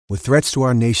With threats to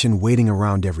our nation waiting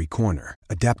around every corner,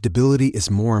 adaptability is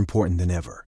more important than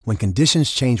ever. When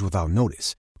conditions change without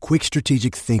notice, quick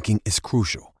strategic thinking is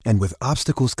crucial. And with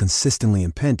obstacles consistently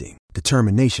impending,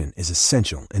 determination is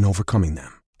essential in overcoming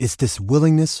them. It's this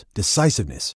willingness,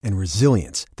 decisiveness, and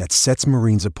resilience that sets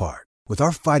Marines apart. With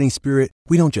our fighting spirit,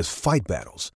 we don't just fight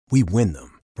battles, we win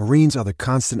them. Marines are the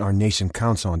constant our nation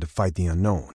counts on to fight the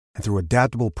unknown. And through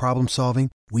adaptable problem solving,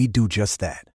 we do just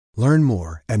that. Learn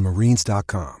more at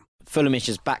marines.com. Fulhamish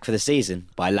is back for the season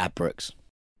by Ladbrokes.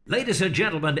 Ladies and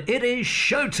gentlemen, it is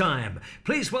showtime.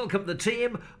 Please welcome the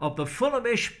team of the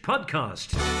Fulhamish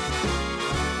podcast.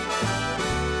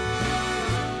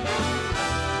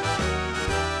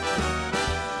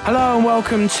 Hello and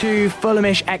welcome to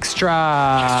Fulhamish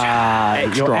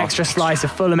Extra. Your extra slice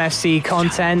of Fulham FC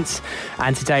content.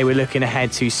 And today we're looking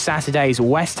ahead to Saturday's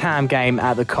West Ham game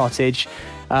at the Cottage.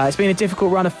 It's been a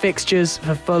difficult run of fixtures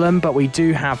for Fulham, but we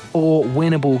do have 4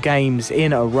 winnable games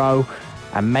in a row.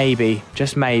 And maybe,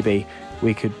 just maybe,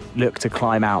 we could look to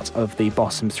climb out of the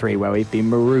bottom 3 where we've been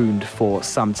marooned for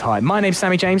some time. My name's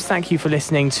Sammy James. Thank you for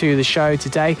listening to the show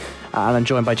today. And I'm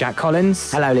joined by Jack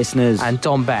Collins. Hello, listeners. And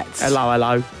Dom Betts.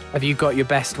 Hello. Have you got your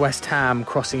best West Ham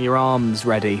crossing your arms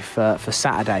ready for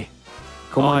Saturday?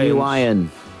 Come on, you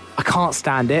Iron. I can't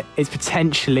stand it. It's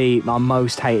potentially my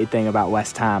most hated thing about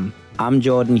West Ham. I'm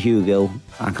Jordan Hugill.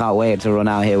 I can't wait to run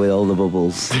out here with all the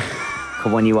bubbles.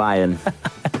 Come on, you Iron.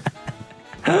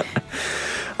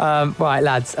 Right,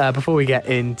 lads, before we get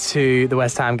into the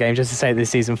West Ham game, just to say this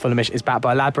season Fulhamish is backed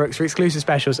by Ladbrokes. For exclusive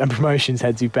specials and promotions,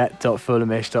 head to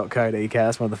bet.fulhamish.co.uk.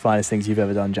 That's one of the finest things you've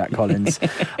ever done, Jack Collins.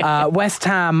 West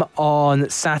Ham on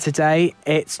Saturday.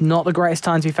 It's not the greatest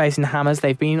time to be facing the Hammers.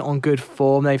 They've been on good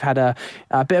form. They've had a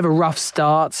bit of a rough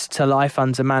start to life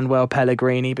under Manuel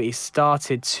Pellegrini, but he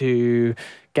started to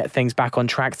get things back on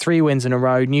track. 3 wins in a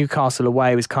row. Newcastle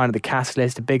away was kind of the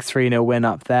catalyst, a big 3-0 win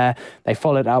up there. They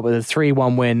followed up with a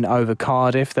 3-1 win over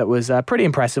Cardiff that was pretty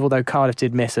impressive, although Cardiff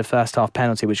did miss a first half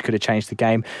penalty which could have changed the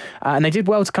game. And they did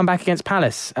well to come back against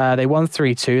Palace. They won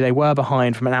 3-2. They were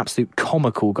behind from an absolute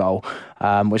comical goal,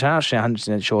 which I'm actually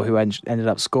 100% sure who ended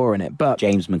up scoring it. But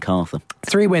James MacArthur.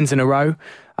 3 wins in a row.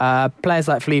 Players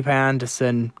like Felipe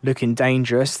Anderson looking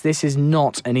dangerous. This is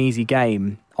not an easy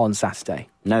game on Saturday.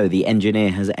 No, the engineer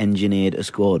has engineered a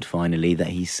squad finally that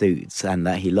he suits and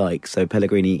that he likes. So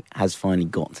Pellegrini has finally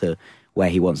got to where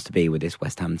he wants to be with this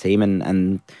West Ham team.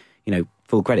 And you know,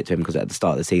 full credit to him, because at the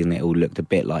start of the season it all looked a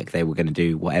bit like they were going to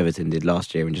do what Everton did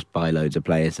last year and just buy loads of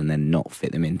players and then not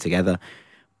fit them in together.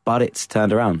 But it's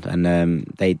turned around, and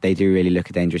they do really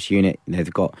look a dangerous unit. You know,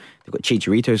 they've got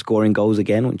Chicharito scoring goals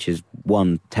again, which is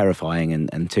 1, terrifying,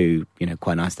 and 2, you know,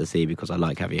 quite nice to see because I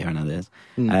like Javier Hernandez.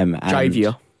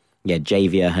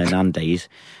 Javier Hernandez.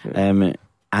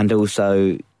 And also,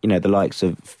 you know, the likes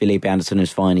of Felipe Anderson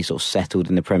has finally sort of settled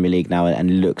in the Premier League now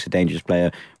and looks a dangerous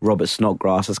player. Robert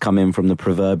Snodgrass has come in from the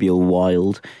proverbial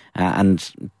wild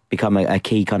and become a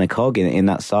key kind of cog in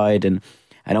that side.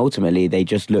 And ultimately, they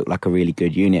just look like a really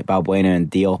good unit. Balbuena and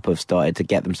Diop have started to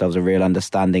get themselves a real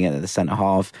understanding at the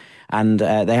centre-half. And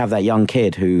they have that young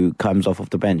kid who comes off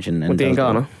the bench.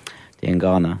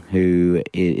 Diangana, who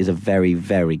is a very,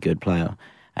 very good player.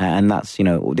 And that's, you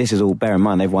know, this is all, bear in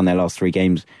mind, they've won their last 3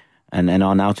 games. And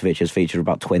Arnautovic has featured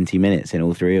about 20 minutes in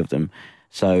all 3 of them.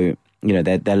 So, you know,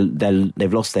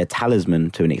 they've lost their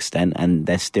talisman to an extent, and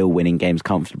they're still winning games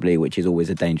comfortably, which is always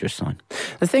a dangerous sign.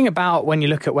 The thing about when you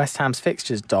look at West Ham's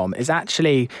fixtures, Dom, is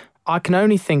actually I can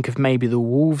only think of maybe the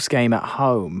Wolves game at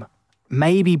home,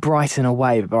 maybe Brighton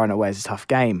away, but Brighton away is a tough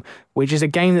game, which is a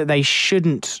game that they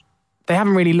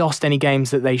haven't really lost any games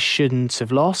that they shouldn't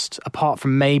have lost, apart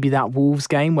from maybe that Wolves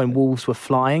game when Wolves were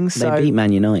flying. So, they beat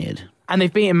Man United. And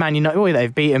they've beaten Man United. Well,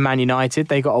 they've beaten Man United.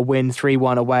 They got a win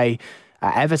 3-1 away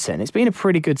at Everton. It's been a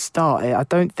pretty good start. I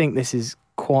don't think this is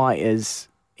quite as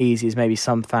easy as maybe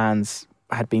some fans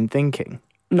had been thinking.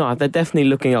 No, they're definitely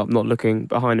looking up, not looking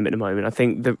behind them at the moment. I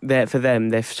think for them,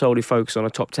 they're solely focused on a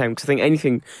top 10. Because I think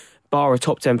anything bar a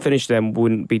top 10 finish to them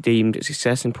wouldn't be deemed a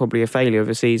success and probably a failure of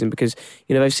a season, because,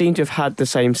 you know, they've seemed to have had the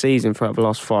same season for the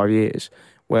last 5 years.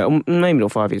 Well, maybe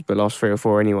not 5 years, but last 3 or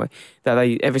 4 anyway. That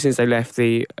ever since they left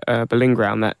the Berlin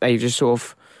ground, that they've just sort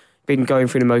of been going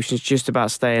through the motions, just about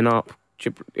staying up,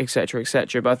 etc.,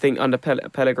 etc. But I think under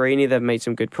Pellegrini, they've made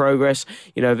some good progress.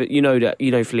 You know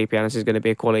Felipe Anderson is going to be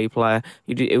a quality player.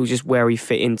 It was just where he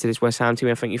fit into this West Ham team.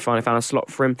 I think you finally found a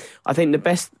slot for him. I think the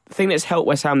best thing that's helped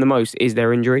West Ham the most is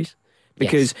their injuries.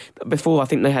 Because before, I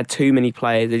think they had too many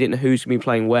players. They didn't know who's going to be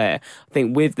playing where. I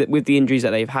think with the injuries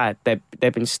that they've had,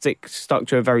 they've been stuck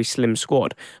to a very slim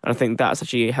squad. And I think that's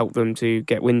actually helped them to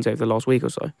get wins over the last week or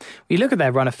so. You look at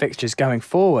their run of fixtures going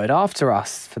forward. After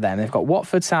us, for them, they've got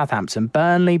Watford, Southampton,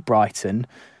 Burnley, Brighton.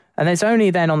 And it's only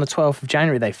then on the 12th of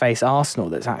January they face Arsenal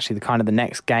that's actually the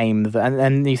next game.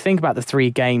 And you think about the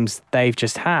 3 games they've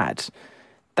just had.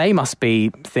 They must be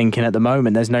thinking at the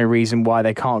moment there's no reason why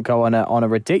they can't go on a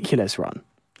ridiculous run.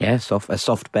 Yeah, a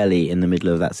soft belly in the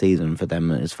middle of that season for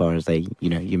them as far as they,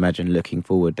 you imagine looking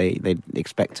forward. They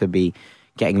expect to be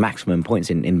getting maximum points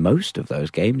in most of those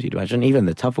games, you'd imagine. Even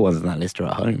the tougher ones on that list are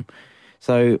at home.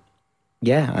 So,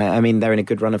 yeah, I mean, they're in a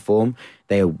good run of form.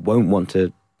 They won't want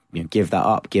to give that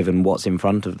up given what's in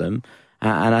front of them.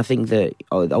 And I think that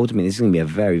ultimately this is going to be a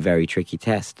very, very tricky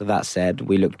test. That said,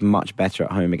 we looked much better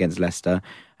at home against Leicester,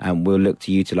 and we'll look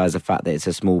to utilise the fact that it's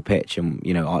a small pitch and,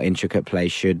 our intricate play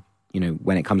should,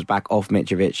 when it comes back off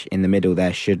Mitrovic in the middle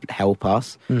there, should help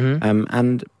us. Mm-hmm.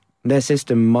 And their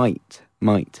system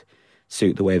might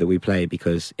suit the way that we play,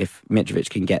 because if Mitrovic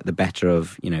can get the better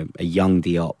of, a young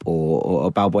Diop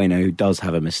or Balbuena who does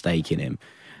have a mistake in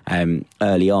him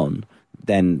early on,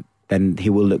 then he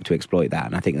will look to exploit that.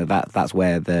 And I think that's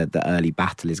where the early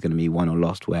battle is going to be won or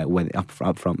lost, where up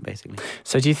front, basically.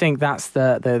 So do you think that's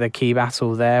the key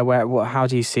battle there? How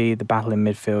do you see the battle in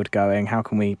midfield going? How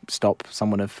can we stop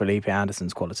someone of Felipe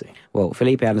Anderson's quality? Well,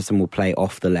 Felipe Anderson will play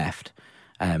off the left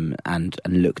and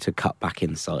look to cut back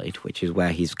inside, which is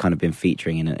where he's kind of been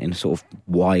featuring in a sort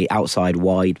of outside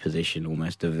wide position,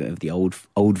 almost of the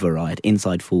old variety,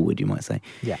 inside forward, you might say.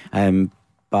 Yeah.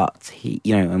 But he,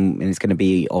 and it's going to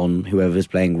be on whoever's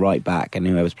playing right back and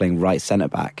whoever's playing right centre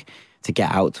back to get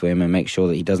out to him and make sure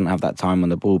that he doesn't have that time on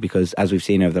the ball. Because as we've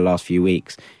seen over the last few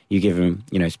weeks, you give him,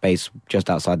 space just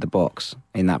outside the box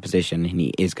in that position,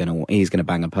 and he's going to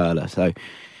bang a perler. So,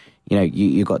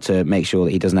 you've got to make sure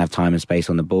that he doesn't have time and space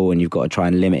on the ball, and you've got to try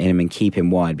and limit him and keep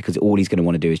him wide, because all he's going to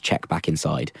want to do is check back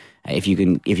inside. If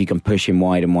you can push him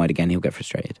wide and wide again, he'll get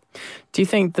frustrated. Do you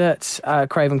think that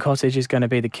Craven Cottage is going to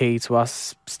be the key to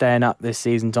us staying up this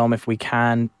season, Dom, if we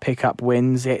can pick up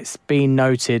wins? It's been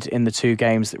noted in the 2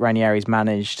 games that Ranieri's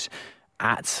managed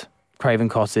at Craven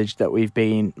Cottage that we've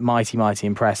been mighty, mighty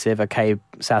impressive. Okay,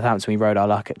 Southampton, we rode our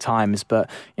luck at times, but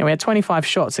we had 25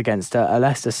 shots against a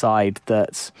Leicester side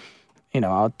that's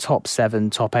our top 7,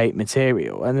 top 8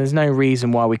 material. And there's no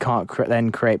reason why we can't then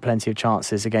create plenty of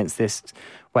chances against this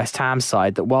West Ham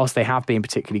side that, whilst they have been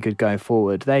particularly good going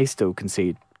forward, they still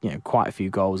concede, quite a few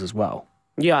goals as well.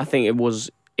 Yeah, I think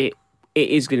it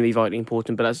is going to be vitally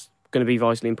important, but that's going to be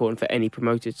vitally important for any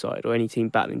promoted side or any team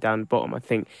battling down the bottom. I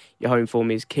think your home form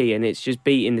is key, and it's just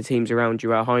beating the teams around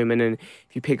you at home. And then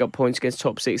if you pick up points against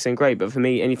top 6, then great. But for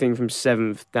me, anything from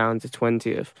 7th down to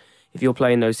 20th, if you're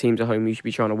playing those teams at home, you should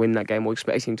be trying to win that game or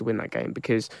expecting to win that game,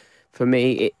 because for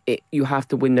me, you have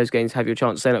to win those games to have your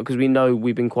chance to stand up, because we know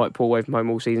we've been quite poor away from home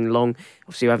all season long.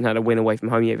 Obviously, we haven't had a win away from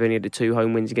home yet. We've only had the 2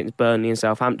 home wins against Burnley and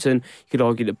Southampton. You could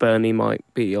argue that Burnley might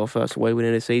be our first away win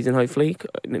in the season, hopefully,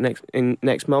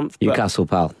 next month. Newcastle,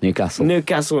 pal.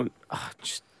 Newcastle.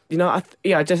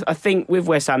 I think with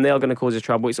West Ham, they are going to cause us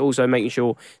trouble. It's also making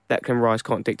sure Declan Rice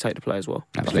can't dictate the play as well.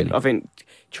 Absolutely. I think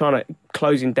trying to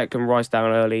closing Declan Rice down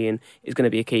early is going to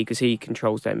be a key, because he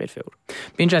controls their midfield.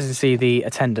 Be interested to see the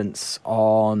attendance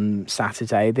on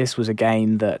Saturday. This was a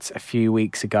game that a few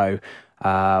weeks ago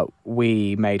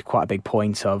we made quite a big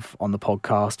point of on the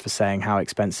podcast for saying how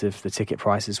expensive the ticket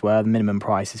prices were. The minimum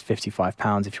price is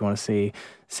 £55 if you want to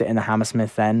sit in the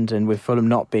Hammersmith end, and with Fulham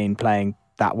not being playing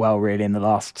that well really in the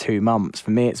last 2 months,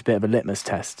 for me it's a bit of a litmus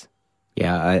test.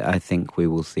 Yeah, I think we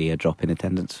will see a drop in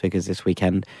attendance figures this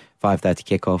weekend. 5:30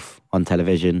 kickoff on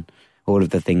television, all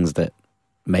of the things that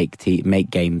make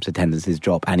games attendances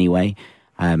drop anyway.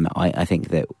 I think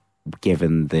that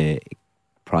given the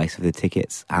price of the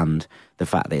tickets and the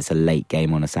fact that it's a late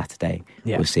game on a Saturday,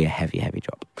 we'll see a heavy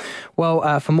drop.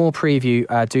 Well, for more preview,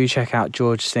 do check out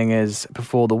George Singer's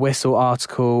Before the Whistle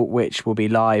article, which will be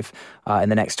live in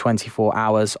the next 24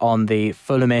 hours on the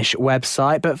Fulhamish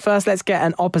website. But first, let's get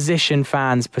an opposition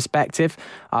fan's perspective.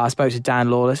 I spoke to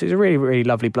Dan Lawless, who's a really, really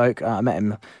lovely bloke. I met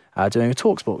him doing a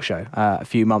TalkSport show a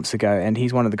few months ago, and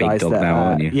he's one of the Big guys dog that... now,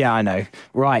 aren't you? Yeah, I know.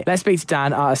 Right, let's speak to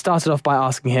Dan. I started off by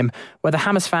asking him whether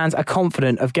Hammers fans are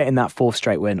confident of getting that 4th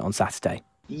straight win on Saturday.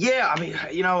 Yeah, I mean,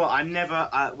 I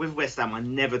never, with West Ham, I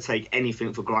never take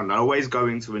anything for granted. I always go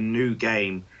into a new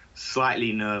game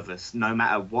slightly nervous, no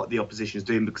matter what the opposition's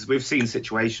doing, because we've seen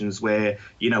situations where,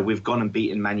 we've gone and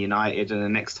beaten Man United and the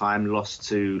next time lost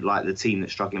to, like, the team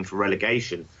that's struggling for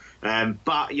relegation.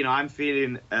 But, I'm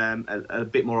feeling a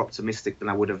bit more optimistic than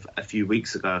I would have a few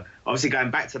weeks ago. Obviously,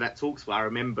 going back to that TalkSport, I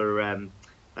remember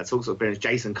that TalkSport appearance,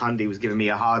 Jason Cundy was giving me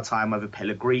a hard time over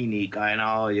Pellegrini, going,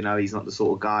 he's not the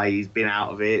sort of guy, he's been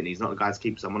out of it, and he's not the guy to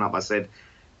keep someone up. I said,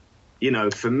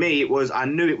 for me, I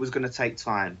knew it was going to take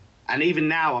time. And even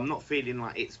now, I'm not feeling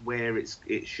like it's where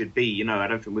it should be. I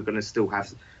don't think we're going to still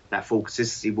have that full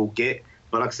consistency we'll get.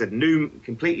 But like I said,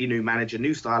 completely new manager,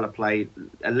 new style of play,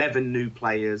 11 new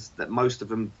players, that most of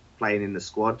them playing in the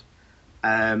squad.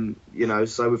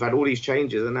 So we've had all these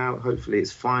changes, and now hopefully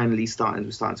it's finally starting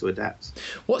to adapt.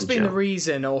 What's been the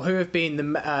reason, or who have been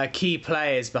the key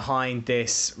players behind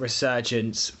this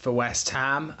resurgence for West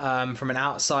Ham? From an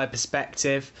outside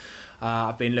perspective,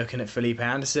 I've been looking at Felipe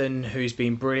Anderson, who's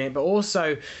been brilliant, but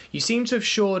also you seem to have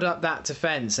shored up that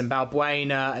defence, and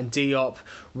Balbuena and Diop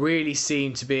really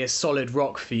seem to be a solid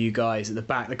rock for you guys at the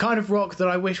back, the kind of rock that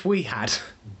I wish we had.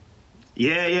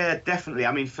 Yeah, definitely.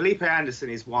 I mean, Felipe Anderson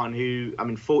is one who,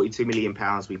 £42 million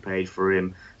we paid for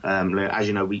him. As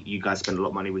you know, you guys spent a lot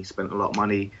of money. We spent a lot of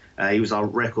money. He was our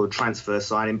record transfer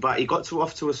signing, but he got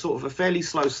off to a sort of a fairly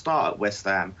slow start at West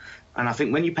Ham. And I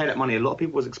think when you pay that money, a lot of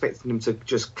people was expecting him to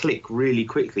just click really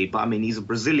quickly. But he's a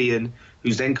Brazilian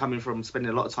who's then coming from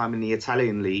spending a lot of time in the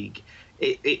Italian league.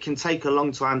 It can take a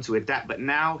long time to adapt, but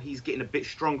now he's getting a bit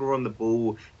stronger on the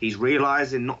ball. He's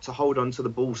realising not to hold on to the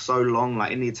ball so long.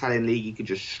 Like in the Italian league, he could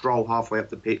just stroll halfway up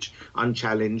the pitch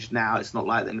unchallenged. Now it's not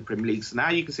like that in the Premier League. So now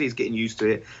you can see he's getting used to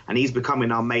it, and he's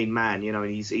becoming our main man. And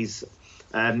he's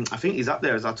I think he's up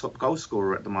there as our top goal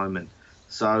scorer at the moment.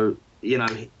 So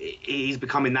he's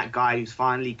becoming that guy who's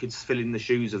finally could fill in the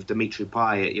shoes of Dimitri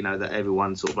Payet, that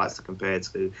everyone sort of likes to compare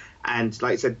to. And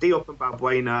like I said, Diop and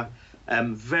Balbuena,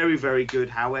 very, very good.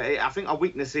 However, I think our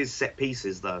weakness is set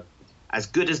pieces, though. As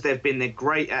good as they've been, they're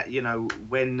great at,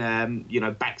 when,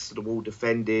 backs to the wall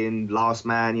defending, last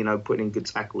man, putting in good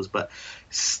tackles. But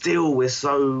still, we're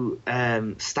so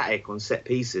static on set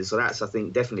pieces. So that's, I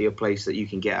think, definitely a place that you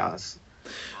can get us.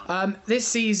 This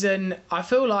season, I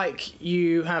feel like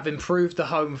you have improved the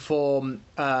home form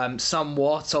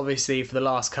somewhat. Obviously, for the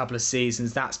last couple of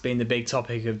seasons, that's been the big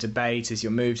topic of debate as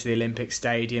your move to the Olympic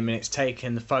Stadium, and it's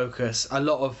taken the focus a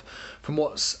lot from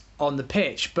what's on the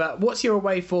pitch. But what's your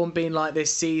away form been like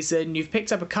this season? You've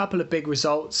picked up a couple of big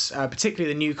results,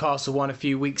 particularly the Newcastle one a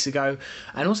few weeks ago,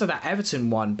 and also that Everton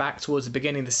one back towards the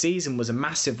beginning of the season was a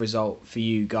massive result for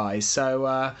you guys. So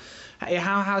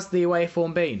how has the away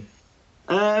form been?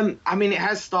 It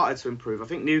has started to improve. I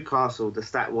think Newcastle, the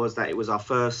stat was that it was our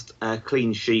first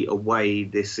clean sheet away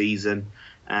this season.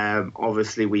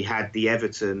 Obviously, we had the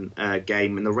Everton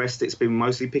game, and the rest it's been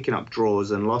mostly picking up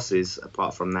draws and losses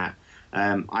apart from that.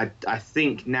 I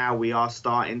think now we are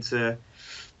starting to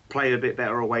play a bit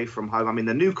better away from home.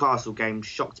 The Newcastle game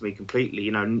shocked me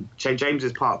completely. St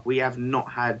James's Park, we have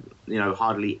not had,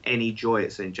 hardly any joy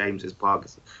at St James's Park.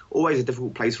 It's always a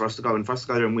difficult place for us to go. And for us to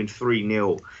go there and win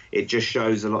 3-0, it just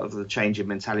shows a lot of the change in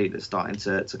mentality that's starting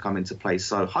to come into place.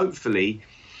 So hopefully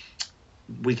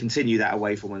we continue that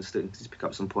away from and still pick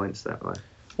up some points that way.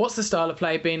 What's the style of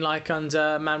play been like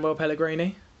under Manuel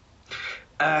Pellegrini?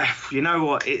 You know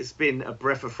what? It's been a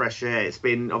breath of fresh air. It's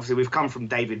been, obviously, we've come from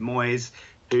David Moyes,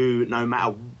 who, no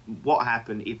matter what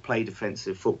happened, he'd play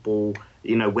defensive football,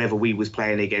 whether we was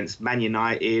playing against Man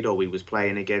United or we was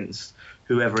playing against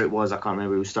whoever it was. I can't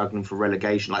remember, we were struggling for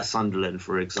relegation, like Sunderland,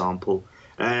 for example.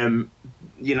 And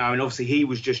obviously he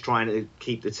was just trying to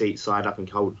keep the side up and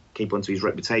keep onto his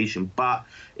reputation. But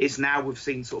it's now we've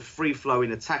seen sort of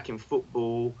free-flowing, attacking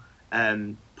football,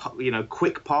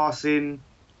 quick passing.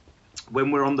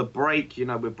 When we're on the break,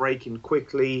 we're breaking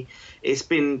quickly. It's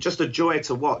been just a joy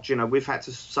to watch. We've had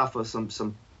to suffer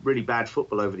some really bad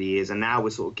football over the years, and now we're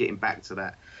sort of getting back to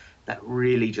that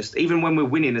really just, even when we're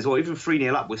winning as well, even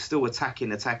 3-0 up, we're still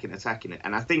attacking it.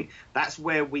 And I think that's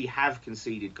where we have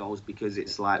conceded goals, because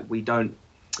it's like we don't,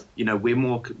 we're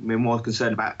more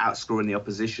concerned about outscoring the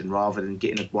opposition rather than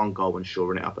getting one goal and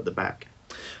shoring it up at the back.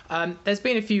 There's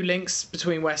been a few links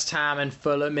between West Ham and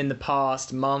Fulham in the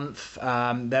past month.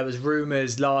 There was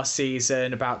rumours last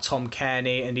season about Tom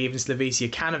Cairney and even Slavisa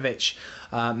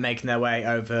Jokanovic making their way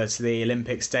over to the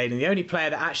Olympic Stadium. The only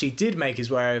player that actually did make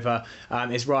his way over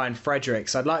is Ryan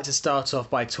Fredericks. I'd like to start off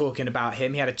by talking about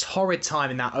him. He had a torrid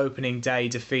time in that opening day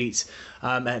defeat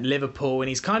at Liverpool, and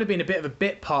he's kind of been a bit of a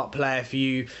bit part player for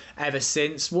you ever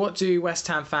since. What do West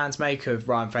Ham fans make of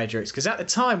Ryan Fredericks? Because at the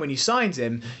time when you signed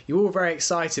him, you were all very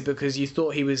excited because you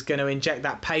thought he was going to inject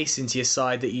that pace into your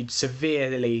side that you'd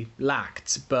severely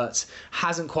lacked, but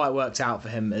hasn't quite worked out for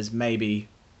him as maybe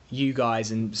you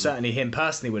guys and certainly him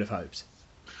personally would have hoped.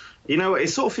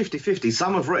 It's sort of 50-50.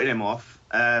 Some have written him off,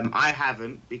 I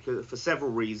haven't, because for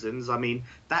several reasons. I mean,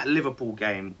 that Liverpool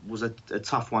game was a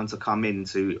tough one to come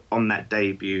into on that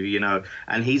debut, you know,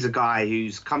 and he's a guy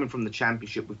who's coming from the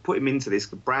Championship. We've put him into this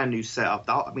brand new setup.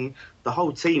 The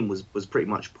whole team was pretty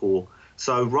much poor.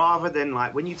 So rather than,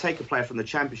 like, when you take a player from the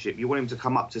Championship, you want him to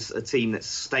come up to a team that's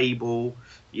stable,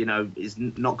 you know, is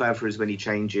not going through as many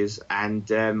changes. And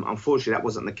unfortunately, that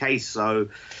wasn't the case. So,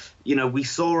 you know, we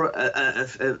saw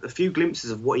a few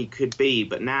glimpses of what he could be,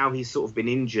 but now he's sort of been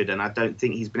injured, and I don't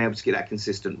think he's been able to get that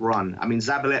consistent run. I mean,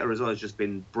 Zabaleta as well has just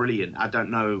been brilliant. I don't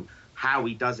know how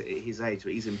he does it at his age,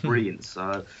 but he's in brilliance.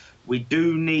 So we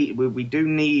do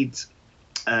need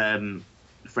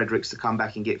Fredericks to come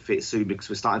back and get fit soon, because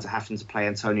we're starting to have to play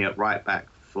Antonio at right back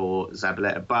for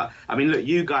Zabaleta. But I mean, look,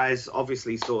 you guys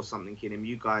obviously saw something in him.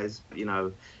 You guys, you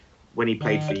know, when he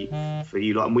played for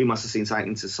you lot, and we must have seen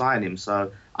something to sign him.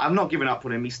 So I'm not giving up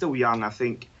on him. He's still young. I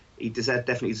think he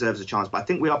definitely deserves a chance. But I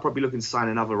think we are probably looking to sign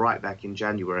another right back in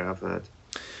January, I've heard.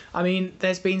 I mean,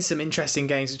 there's been some interesting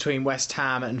games between West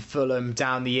Ham and Fulham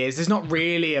down the years. There's not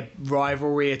really a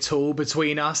rivalry at all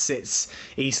between us. It's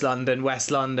East London,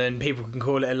 West London. People can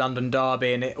call it a London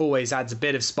derby, and it always adds a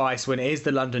bit of spice when it is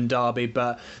the London derby,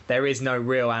 but there is no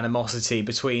real animosity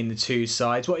between the two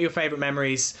sides. What are your favourite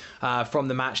memories from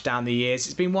the match down the years?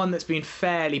 It's been one that's been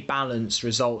fairly balanced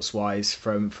results-wise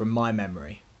from my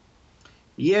memory.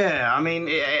 Yeah, I mean,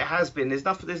 it has been.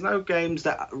 There's no games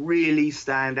that really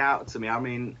stand out to me. I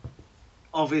mean,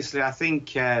 obviously, I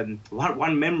think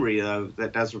one memory though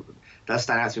that does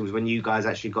stand out to me was when you guys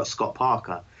actually got Scott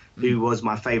Parker, who was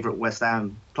my favourite West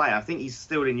Ham player. I think he's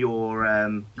still in your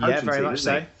coaching very team, much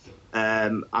so.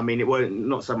 I mean, it wasn't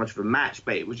not so much of a match,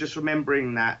 but it was just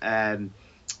remembering that.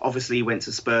 Obviously, he went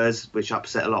to Spurs, which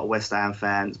upset a lot of West Ham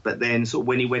fans. But then, sort of,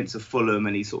 when he went to Fulham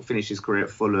and he sort of finished his career at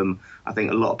Fulham, I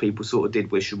think a lot of people sort of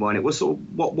did wish him on. It was sort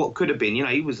of what could have been. You know,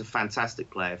 he was a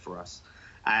fantastic player for us,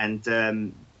 and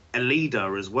a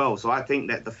leader as well. So I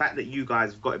think that the fact that you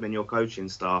guys have got him in your coaching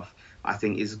staff, I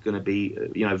think is going to be,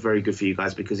 you know, very good for you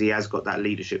guys, because he has got that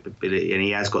leadership ability and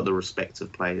he has got the respect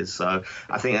of players. So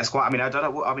I think that's quite. I mean, I don't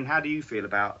know. I mean, how do you feel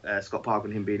about Scott Parker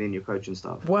and him being in your coaching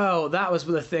staff? Well, that was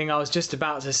the thing I was just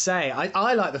about to say.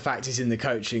 I like the fact he's in the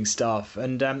coaching staff,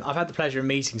 and I've had the pleasure of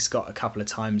meeting Scott a couple of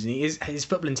times, and his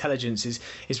football intelligence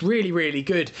is really, really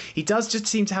good. He does just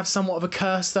seem to have somewhat of a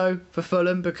curse though for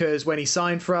Fulham, because when he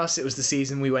signed for us, it was the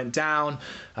season we went down,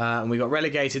 and we got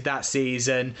relegated that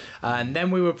season, and then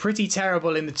we were pretty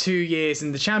terrible in the 2 years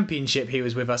in the Championship he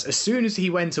was with us. As soon as he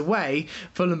went away,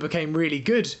 Fulham became really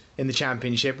good in the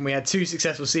Championship, and we had 2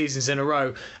 successful seasons in a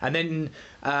row, and then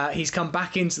he's come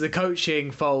back into the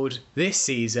coaching fold this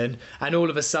season, and all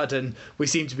of a sudden we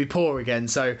seem to be poor again.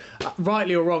 So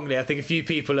rightly or wrongly, I think a few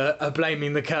people are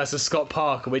blaming the curse of Scott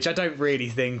Parker, which I don't really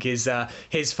think is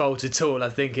his fault at all. I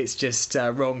think it's just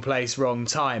wrong place, wrong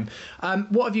time.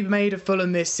 What have you made of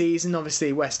Fulham this season?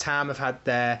 Obviously West Ham have had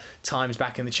their times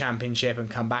back in the Championship and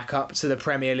come back up to the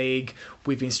Premier League.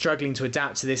 We've been struggling to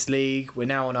adapt to this league. We're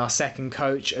now on our second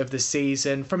coach of the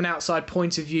season. From an outside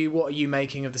point of view, what are you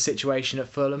making of the situation at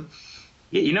Fulham?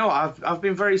 Yeah, you know, I've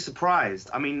been very surprised.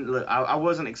 I mean, look, I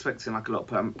wasn't expecting, like a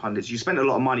lot of pundits, you spent a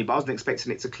lot of money, but I wasn't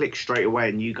expecting it to click straight away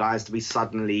and you guys to be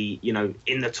suddenly, you know,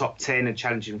 in the top 10 and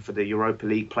challenging for the Europa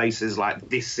League places like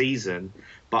this season.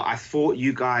 But I thought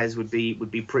you guys would be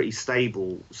pretty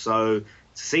stable. So to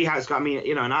see how it's going, I mean,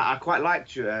 you know, and I quite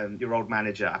liked your old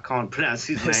manager. I can't pronounce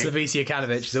his name. Slavisa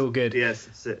Jokanovic, it's all good.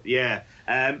 Yes, yeah.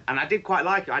 And I did quite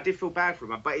like it. I did feel bad for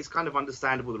him, but it's kind of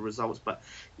understandable, the results. But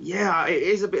yeah, it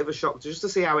is a bit of a shock just to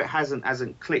see how it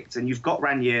hasn't clicked. And you've got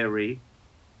Ranieri,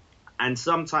 and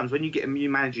sometimes when you get a new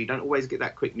manager, you don't always get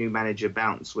that quick new manager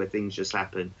bounce where things just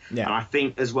happen. Yeah. And I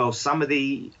think as well, some of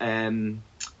the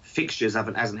fixtures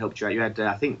hasn't helped you out. You had,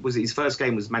 I think, was it his first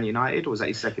game was Man United, or was that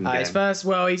his second game? His first.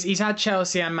 Well, he's had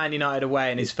Chelsea and Man United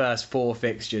away in his first 4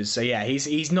 fixtures. So yeah,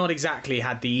 he's not exactly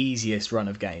had the easiest run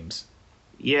of games.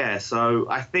 Yeah, so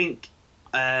I think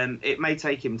it may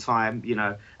take him time. You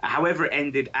know, however it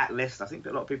ended at Leicester, I think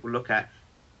that a lot of people look at,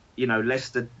 you know,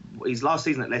 Leicester. His last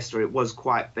season at Leicester,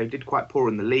 they did quite poor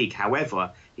in the league.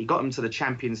 However, he got them to the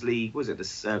Champions League. Was it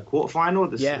the quarter-final?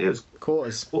 It was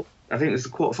quarters. I think it was the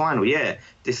quarter-final, yeah.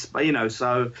 You know,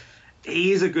 so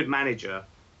he is a good manager.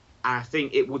 I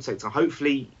think it would take time.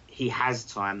 Hopefully he has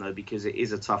time, though, because it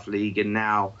is a tough league. And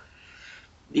now,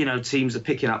 you know, teams are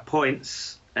picking up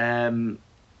points. I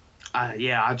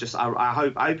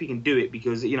hope he can do it,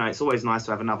 because, you know, it's always nice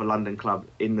to have another London club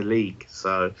in the league.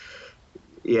 So,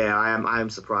 yeah, I am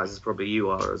surprised, as probably you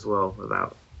are as well,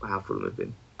 about how Fulham have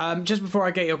been. Just before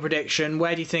I get your prediction,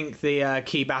 where do you think the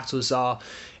key battles are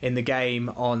in the game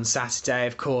on Saturday?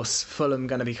 Of course, Fulham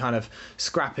going to be kind of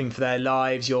scrapping for their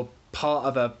lives. You're part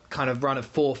of a kind of run of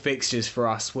 4 fixtures for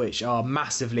us, which are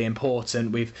massively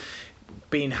important. We've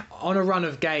been on a run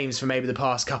of games for maybe the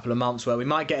past couple of months where we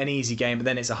might get an easy game, but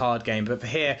then it's a hard game. But for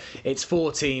here, it's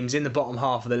 4 teams in the bottom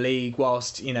half of the league,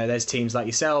 whilst, you know, there's teams like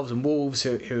yourselves and Wolves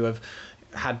who have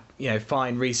had, you know,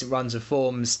 fine recent runs of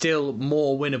form, still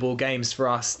more winnable games for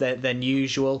us than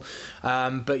usual.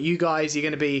 But you guys, you're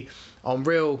going to be on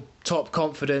real top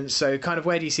confidence. So kind of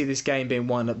where do you see this game being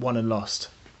won and lost?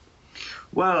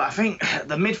 Well, I think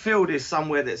the midfield is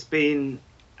somewhere that's been,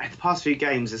 the past few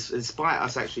games, despite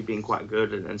us actually being quite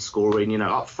good and scoring, you know,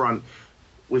 up front,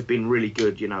 we've been really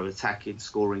good, you know, attacking,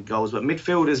 scoring goals. But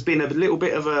midfield has been a little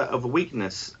bit of a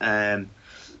weakness.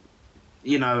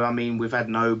 You know, I mean, we've had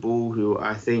Noble, who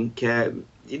I think, you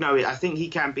know, I think he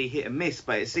can be hit and miss,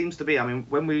 but it seems to be, I mean,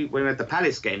 when we had the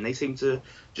Palace game, they seem to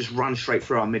just run straight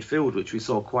through our midfield, which we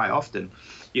saw quite often.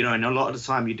 You know, and a lot of the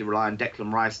time you'd rely on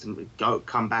Declan Rice to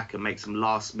come back and make some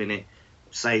last-minute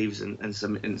saves and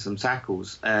some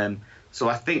tackles. So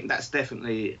I think that's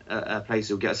definitely a place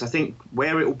he'll get us. I think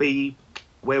where it will be,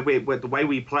 where the way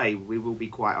we play, we will be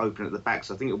quite open at the back.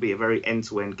 So I think it'll be a very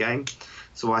end-to-end game.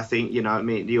 So I think, you know, I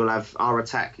mean, you'll have our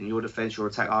attack and your defence, your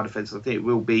attack, our defence. I think it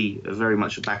will be very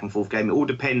much a back-and-forth game. It all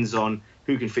depends on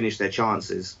who can finish their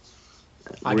chances.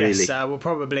 I guess we'll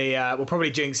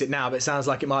probably jinx it now, but it sounds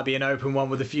like it might be an open one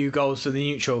with a few goals for the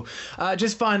neutral.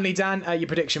 Just finally, Dan, your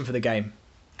prediction for the game.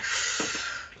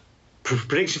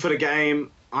 Prediction for the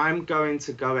game, I'm going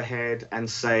to go ahead and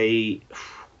say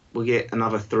we'll get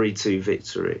another 3-2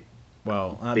 victory.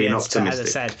 Well, being as optimistic. I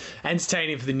said,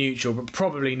 entertaining for the neutral, but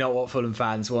probably not what Fulham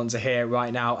fans want to hear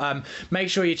right now. Make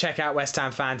sure you check out West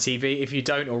Ham Fan TV if you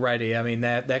don't already. I mean,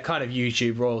 they're kind of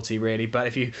YouTube royalty, really. But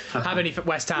if you have any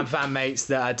West Ham fan mates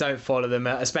that don't follow them,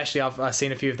 especially I've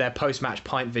seen a few of their post-match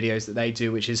pint videos that they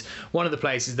do, which is one of the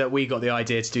places that we got the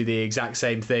idea to do the exact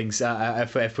same things,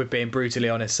 if we're being brutally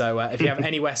honest. So if you have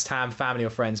any West Ham family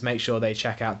or friends, make sure they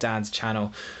check out Dan's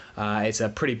channel. It's a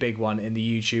pretty big one in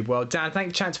the YouTube world. Dan, thank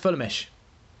you for chatting to Fulhamish.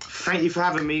 Thank you for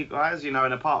having me, guys. You know,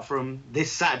 and apart from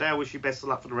this Saturday, I wish you best of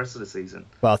luck for the rest of the season.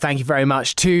 Well, thank you very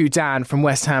much to Dan from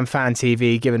West Ham Fan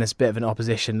TV, giving us a bit of an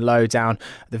opposition lowdown.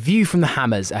 The view from the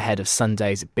Hammers ahead of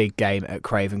Sunday's big game at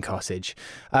Craven Cottage.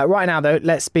 Right now, though,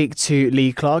 let's speak to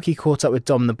Lee Clark. He caught up with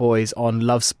Dom and the boys on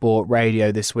Love Sport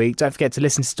Radio this week. Don't forget to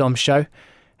listen to Dom's show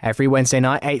every Wednesday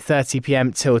night,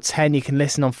 8:30pm till 10. You can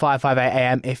listen on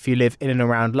 558am if you live in and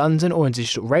around London, or on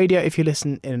digital radio if you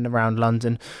listen in and around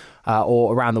London.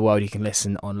 Or around the world, you can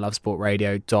listen on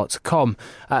lovesportradio.com.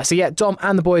 So yeah, Dom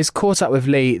and the boys caught up with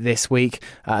Lee this week,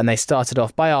 and they started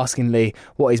off by asking Lee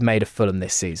what he's made of Fulham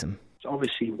this season. It's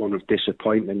obviously one of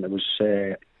disappointment. There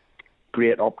was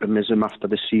great optimism after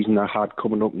the season I had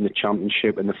coming up in the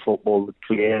Championship and the football that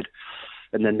played,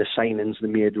 and then the signings they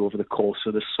made over the course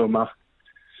of the summer.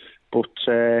 But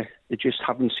they just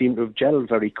haven't seemed to have gelled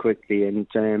very quickly, and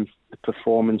the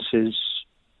performances,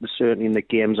 certainly in the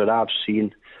games that I've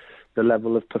seen, the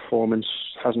level of performance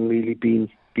hasn't really been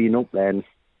up there. And,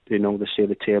 you know, they say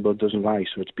the table doesn't lie,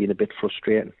 so it's been a bit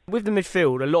frustrating. With the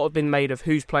midfield, a lot have been made of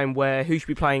who's playing where, who should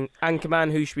be playing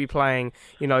anchorman, who should be playing,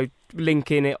 you know,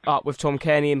 linking it up with Tom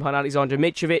Cairney and Alexander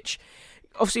Mitrovic.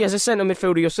 Obviously, as a centre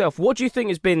midfielder yourself, what do you think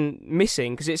has been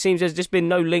missing? Because it seems there's just been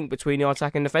no link between your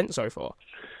attack and defence so far.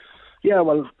 Yeah,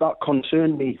 well, that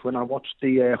concerned me when I watched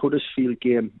the Huddersfield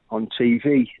game on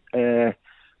TV. There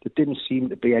didn't seem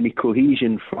to be any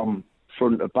cohesion from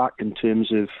front to back in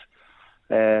terms of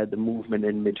the movement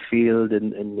in midfield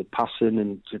and the passing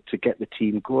and to get the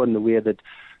team going the way they'd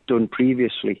done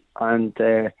previously. And,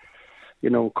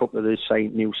 you know, a couple of the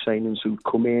new signings who'd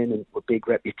come in and with big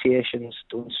reputations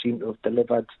don't seem to have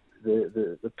delivered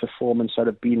the performance that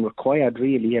had been required,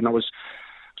 really. And I was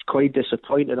quite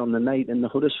disappointed on the night in the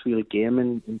Huddersfield game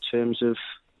in terms of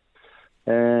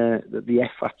the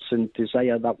efforts and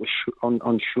desire that was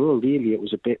on show. Really, it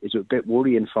was a bit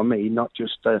worrying for me, not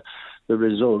just the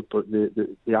result, but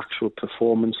the actual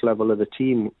performance level of the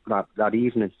team that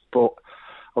evening. But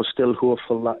I was still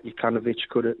hopeful that Jokanovic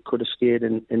could have stayed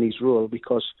in his role,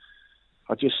 because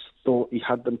I just thought he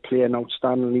had them playing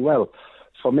outstandingly well.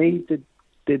 For me,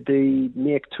 did they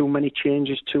make too many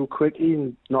changes too quickly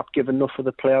and not give enough of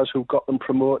the players who got them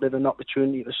promoted an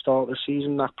opportunity to start the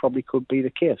season? That probably could be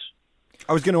the case.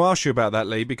 I was going to ask you about that,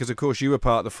 Lee, because of course you were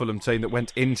part of the Fulham team that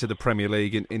went into the Premier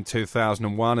League in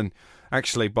 2001, and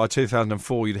actually by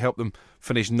 2004 you'd helped them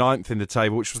finish 9th in the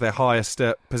table, which was their highest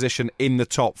position in the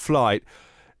top flight.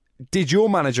 Did your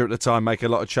manager at the time make a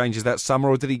lot of changes that summer,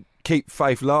 or did he keep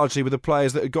faith largely with the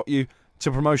players that had got you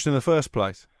to promotion in the first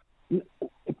place?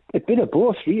 A bit of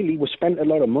both, really. We spent a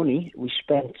lot of money. We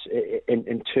spent,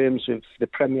 in terms of the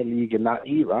Premier League in that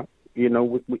era,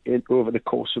 over the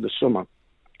course of the summer.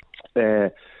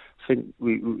 I think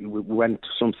we went to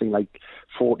something like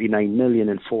 49 million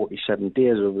in 47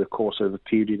 days over the course of the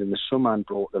period in the summer, and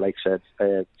brought the likes of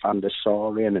Van der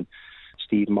Sar in, and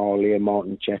Steve Marley,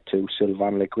 Martin Jetto,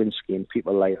 Sylvain Leguinski, and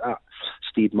people like that,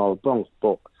 Steve Malbon.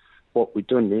 But what we've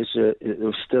done is there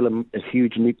was still a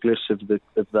huge nucleus of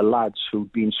the lads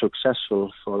who'd been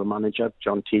successful for the manager,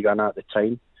 John Tigana at the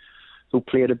time, who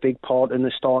played a big part in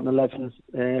the starting 11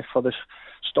 for the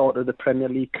start of the Premier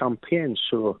League campaign.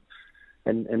 So,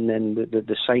 and then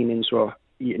the signings were,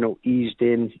 eased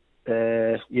in,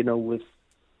 with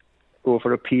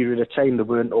over a period of time. They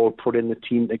weren't all put in the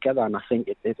team together, and I think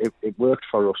it worked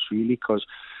for us, really, because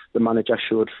the manager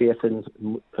showed faith in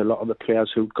a lot of the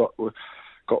players who got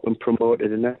them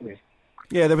promoted in that way.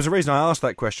 Yeah, there was a reason I asked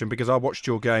that question, because I watched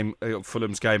your game,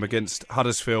 Fulham's game against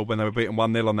Huddersfield when they were beaten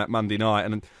 1-0 on that Monday night,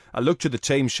 and I looked at the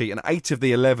team sheet, and 8 of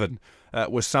the 11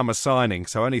 were summer signings,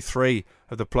 so only 3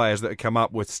 of the players that had come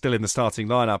up were still in the starting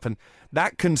lineup, and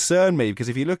that concerned me, because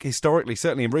if you look historically,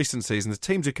 certainly in recent seasons, the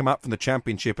teams who come up from the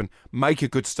Championship and make a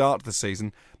good start to the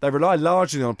season, they rely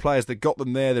largely on players that got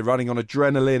them there. They're running on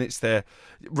adrenaline. It's their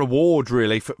reward,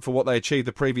 really, for what they achieved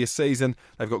the previous season.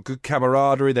 They've got good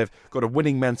camaraderie. They've got a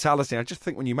winning mentality. I just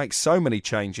think when you make so many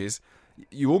changes,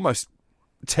 you almost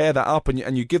tear that up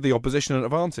and you give the opposition an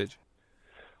advantage.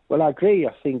 Well, I agree.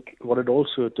 I think what it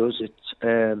also does,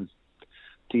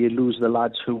 do you lose the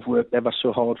lads who've worked ever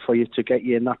so hard for you to get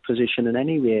you in that position in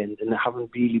any way, and they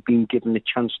haven't really been given a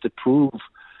chance to prove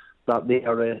that they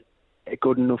are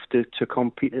good enough to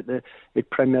compete at the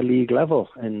Premier League level.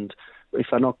 And if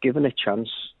they're not given a chance,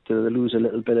 do they lose a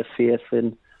little bit of faith,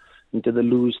 and do they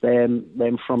lose them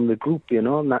from the group?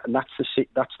 And that's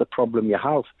the problem you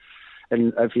have.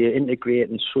 And if you're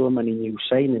integrating so many new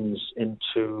signings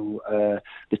into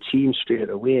the team straight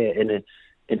away in a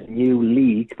new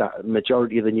league that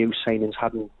majority of the new signings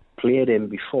hadn't played in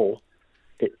before,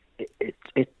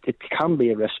 it can be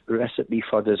a recipe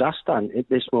for disaster. And at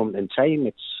this moment in time,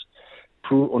 it's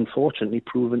unfortunately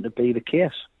proven to be the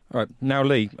case. Right, now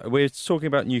Lee, we're talking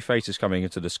about new faces coming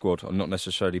into the squad and not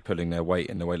necessarily pulling their weight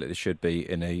in the way that they should be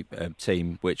in a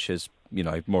team which has,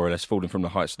 more or less fallen from the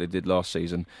heights that they did last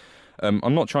season.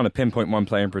 I'm not trying to pinpoint one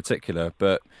player in particular,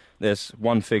 but there's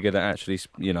one figure that actually,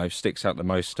 sticks out the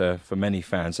most for many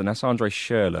fans, and that's Andre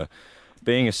Schürrle.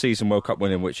 Being a season World Cup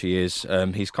winner, which he is,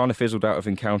 he's kind of fizzled out of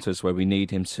encounters where we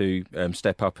need him to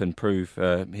step up and prove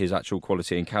his actual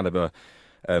quality and calibre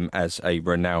as a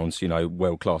renowned,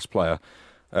 world-class player.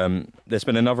 There's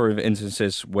been a number of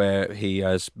instances where he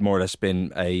has more or less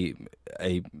been a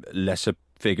lesser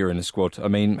figure in the squad. I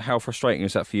mean, how frustrating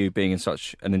is that for you, being in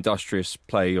such an industrious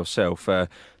player yourself, to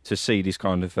see these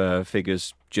kind of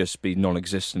figures just be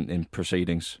non-existent in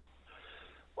proceedings?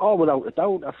 Oh, without a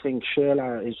doubt, I think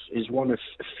Schürrle is one of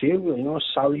few.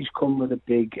 Sally's come with a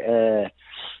big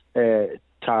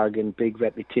tag and big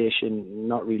reputation,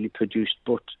 not really produced,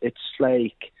 but it's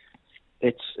like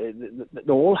they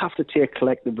all have to take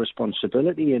collective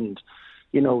responsibility, and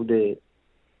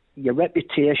your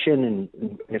reputation,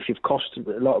 and if you've cost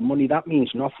a lot of money, that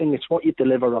means nothing. It's what you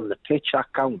deliver on the pitch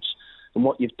that counts, and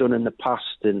what you've done in the past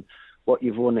and what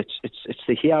you've won. It's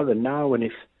the here and now. And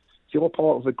if you're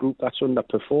part of a group that's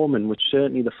underperforming, which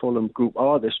certainly the Fulham group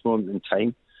are this moment in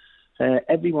time,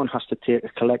 everyone has to take a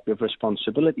collective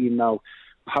responsibility. Now,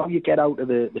 how you get out of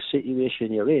the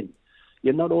situation you're in,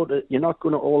 you're not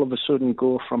going to all of a sudden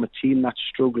go from a team that's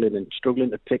struggling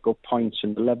to pick up points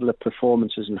and the level of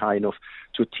performance isn't high enough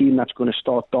to a team that's going to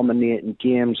start dominating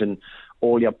games and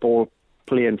all your ball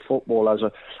playing footballers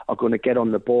are going to get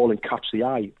on the ball and catch the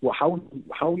eye. Well,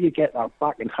 how you get that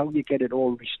back and how you get it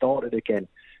all restarted again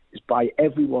is by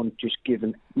everyone just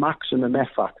giving maximum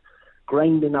effort,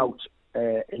 grinding out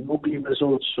an ugly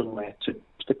result somewhere to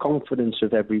boost the confidence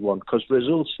of everyone, because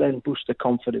results then boost the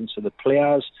confidence of the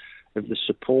players, of the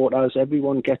supporters.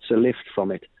 Everyone gets a lift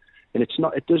from it, and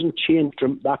it doesn't change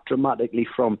that dramatically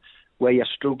from where you're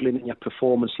struggling in your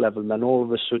performance level, and then all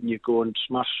of a sudden you go and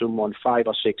smash someone 5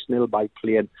 or 6-0 by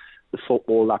playing the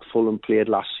football that Fulham played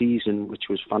last season, which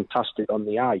was fantastic on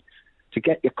the eye. To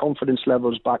get your confidence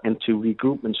levels back and to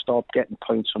regroup and start getting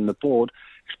points on the board,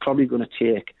 it's probably going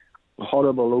to take a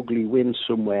horrible, ugly win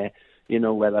somewhere,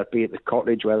 whether it be at the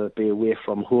Cottage, whether it be away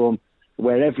from home,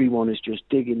 where everyone is just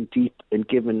digging deep and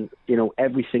giving,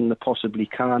 everything they possibly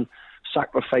can,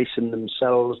 sacrificing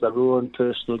themselves, their own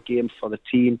personal game for the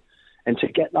team. And to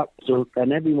get that result,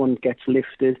 then everyone gets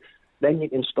lifted, then you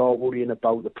can start worrying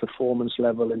about the performance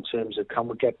level in terms of can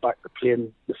we get back to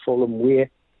playing the Fulham way,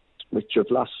 which of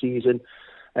last season,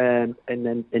 and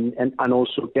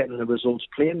also getting the results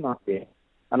playing that way.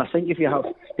 And I think if you have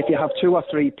 2 or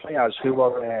 3 players who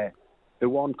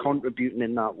aren't contributing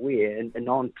in that way and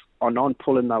aren't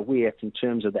pulling that weight in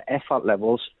terms of the effort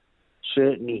levels,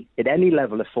 certainly at any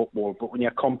level of football, but when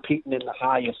you're competing in the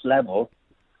highest level,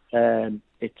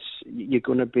 you're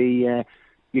going to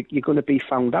be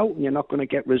found out and you're not going to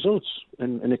get results.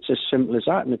 And it's as simple as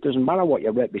that. And it doesn't matter what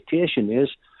your reputation is.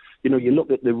 You know, you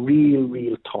look at the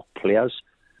real top players,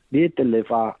 they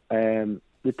deliver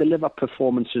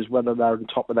performances whether they're on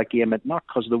top of their game or not,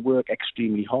 because they work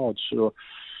extremely hard. So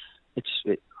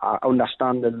I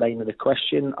understand the line of the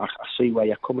question. I see where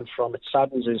you're coming from. It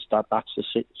saddens us that that's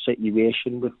the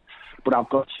situation. But I've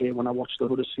got to say, when I watched the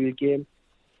Huddersfield game,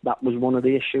 that was one of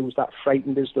the issues that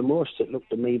frightened us the most. It looked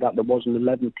to me that there wasn't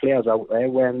 11 players out there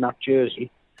wearing that jersey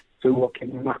who were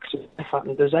giving maximum effort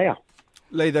and desire.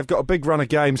 Lee, they've got a big run of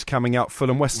games coming up.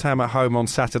 Fulham, West Ham at home on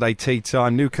Saturday tea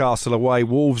time, Newcastle away,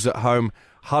 Wolves at home,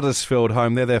 Huddersfield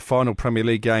home. They're their final Premier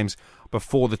League games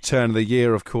before the turn of the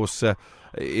year. Of course,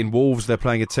 in Wolves, they're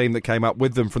playing a team that came up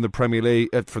with them from the Premier League,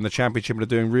 from the Championship, and are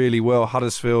doing really well.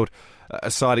 Huddersfield, a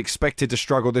side expected to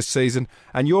struggle this season.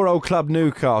 And your old club,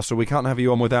 Newcastle, we can't have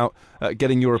you on without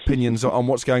getting your opinions on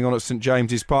what's going on at St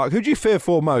James's Park. Who do you fear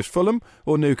for most, Fulham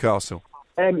or Newcastle?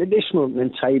 At this moment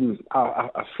in time,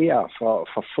 I fear for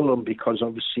Fulham, because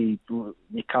obviously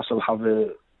Newcastle have a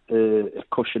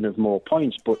cushion of more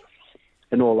points. But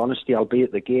in all honesty, I'll be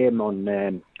at the game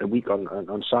on a week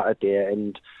on Saturday,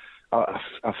 and I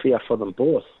fear for them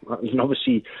both. And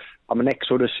obviously, I'm an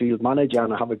ex-Huddersfield manager,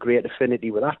 and I have a great affinity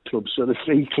with that club. So the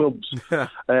 3 clubs that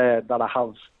I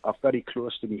have are very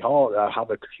close to my heart. I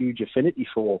have a huge affinity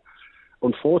for.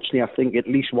 Unfortunately, I think at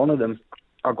least one of them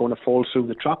are going to fall through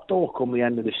the trapdoor come the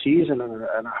end of the season,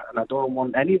 and I don't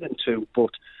want any of them to. But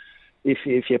if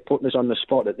you're putting us on the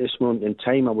spot at this moment in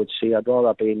time, I would say I'd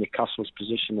rather be in Newcastle's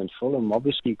position than Fulham,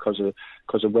 obviously because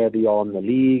of where they are in the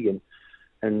league,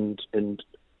 and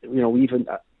you know, even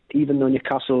though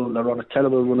Newcastle are on a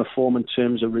terrible run of form in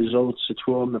terms of results at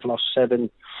home, they've lost 7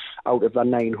 out of their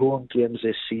 9 home games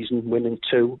this season, winning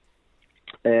 2.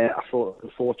 I thought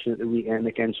unfortunate the weekend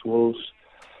against Wolves.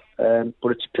 But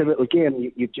it's a pivotal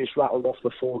game. You've just rattled off the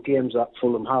 4 games that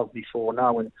Fulham have before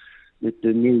now and with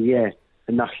the new year.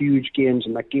 And they're huge games,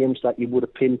 and they're games that you would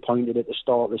have pinpointed at the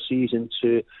start of the season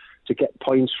to get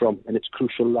points from, and it's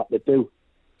crucial that they do.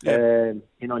 Yeah.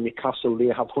 You know, Newcastle, they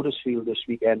have Huddersfield this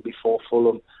weekend before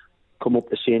Fulham come up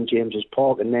to St James's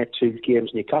Park, and they're 2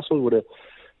 games Newcastle would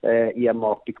have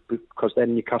earmarked, because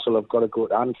then Newcastle have got to go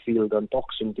to Anfield on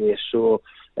Boxing Day,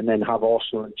 and then have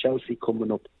Arsenal and Chelsea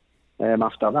coming up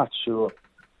after that. So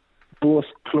both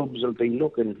clubs will be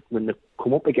looking, when they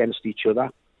come up against each other,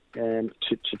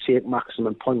 to take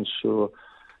maximum points. So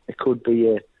it could be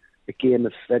a game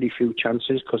of very few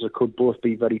chances, because it could both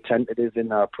be very tentative in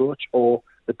their approach, or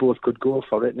they both could go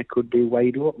for it and it could be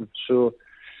wide open. So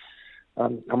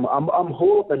I'm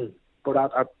hoping, but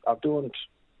I don't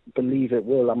believe it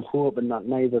will. I'm hoping that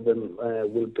neither of them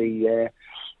will be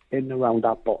in around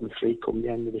that bottom 3 come the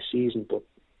end of the season. But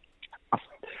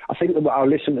I think that I'll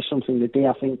listen to something today.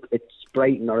 I think it's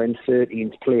Brighton are in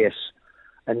 13th place,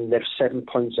 and they're 7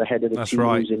 points ahead of the team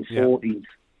who's in 14th. Yeah.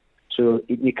 So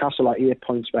Newcastle are 8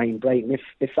 points behind Brighton.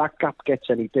 If that gap gets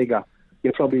any bigger,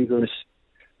 you're probably going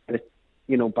to,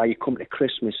 you know, by you come to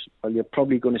Christmas, well, you're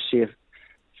probably going to see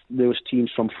those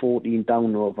teams from 14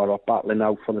 down over are battling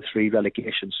out for the 3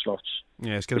 relegation slots.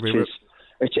 Yeah, it's going to be.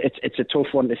 It's a tough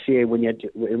one to say when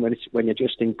you're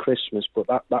just in Christmas, but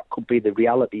that could be the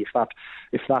reality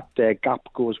if that gap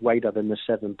goes wider than the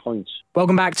 7 points.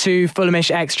 Welcome back to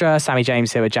Fulhamish Extra. Sammy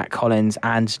James here with Jack Collins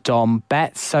and Dom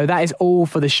Betts. So that is all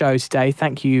for the show today.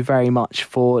 Thank you very much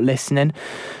for listening.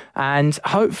 And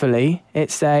hopefully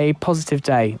it's a positive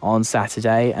day on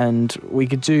Saturday and we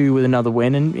could do with another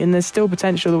win, and there's still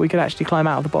potential that we could actually climb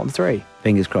out of the bottom 3.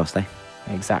 Fingers crossed, eh?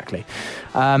 Exactly.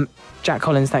 Jack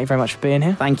Collins, thank you very much for being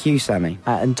here. Thank you, Sammy.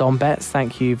 And Dom Betts,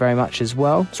 thank you very much as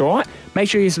well. It's all right. Make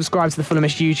sure you subscribe to the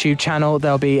Fulhamish YouTube channel.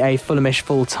 There'll be a Fulhamish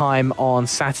full-time on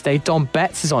Saturday. Dom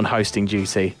Betts is on hosting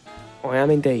duty. I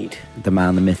am indeed. The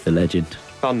man, the myth, the legend.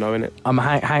 Fun though, isn't it? I'm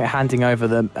handing over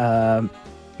the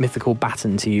mythical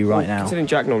baton to you right now. Considering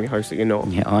Jack normally hosts it, you're not.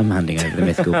 Yeah, I'm handing over the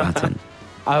mythical baton.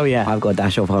 Oh, yeah. I've got to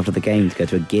dash off after the game to go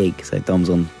to a gig, so Dom's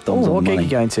on what money. Gig are you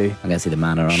going to? I'm going to see the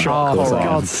Manor on Oh, for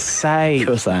God's sake. Of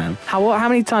course I am. How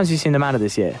many times have you seen the Manor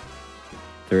this year?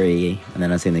 3, and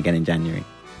then I've seen them again in January,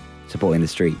 supporting the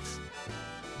Streets.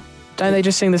 Don't they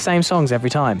just sing the same songs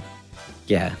every time?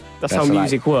 Yeah, That's how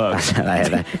music works.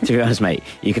 To be honest, mate,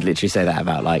 you could literally say that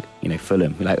about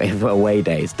Fulham. Like for away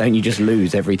days, don't you just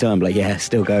lose every time? Like, yeah,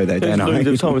 still go though, don't I? Loads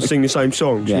of time and sing the same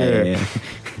songs. Yeah.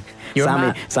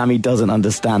 Sammy doesn't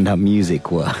understand how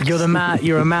music works. You're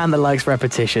a man that likes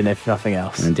repetition, if nothing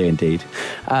else. I do indeed.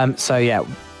 So yeah,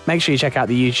 make sure you check out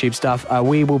the YouTube stuff.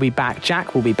 We will be back.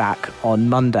 Jack will be back on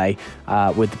Monday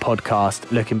with the podcast,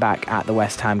 looking back at the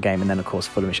West Ham game, and then of course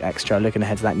Fulhamish Extra, looking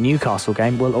ahead to that Newcastle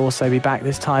game. We'll also be back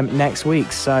this time next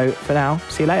week. So for now,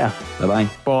 see you later. Bye-bye.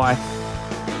 Bye.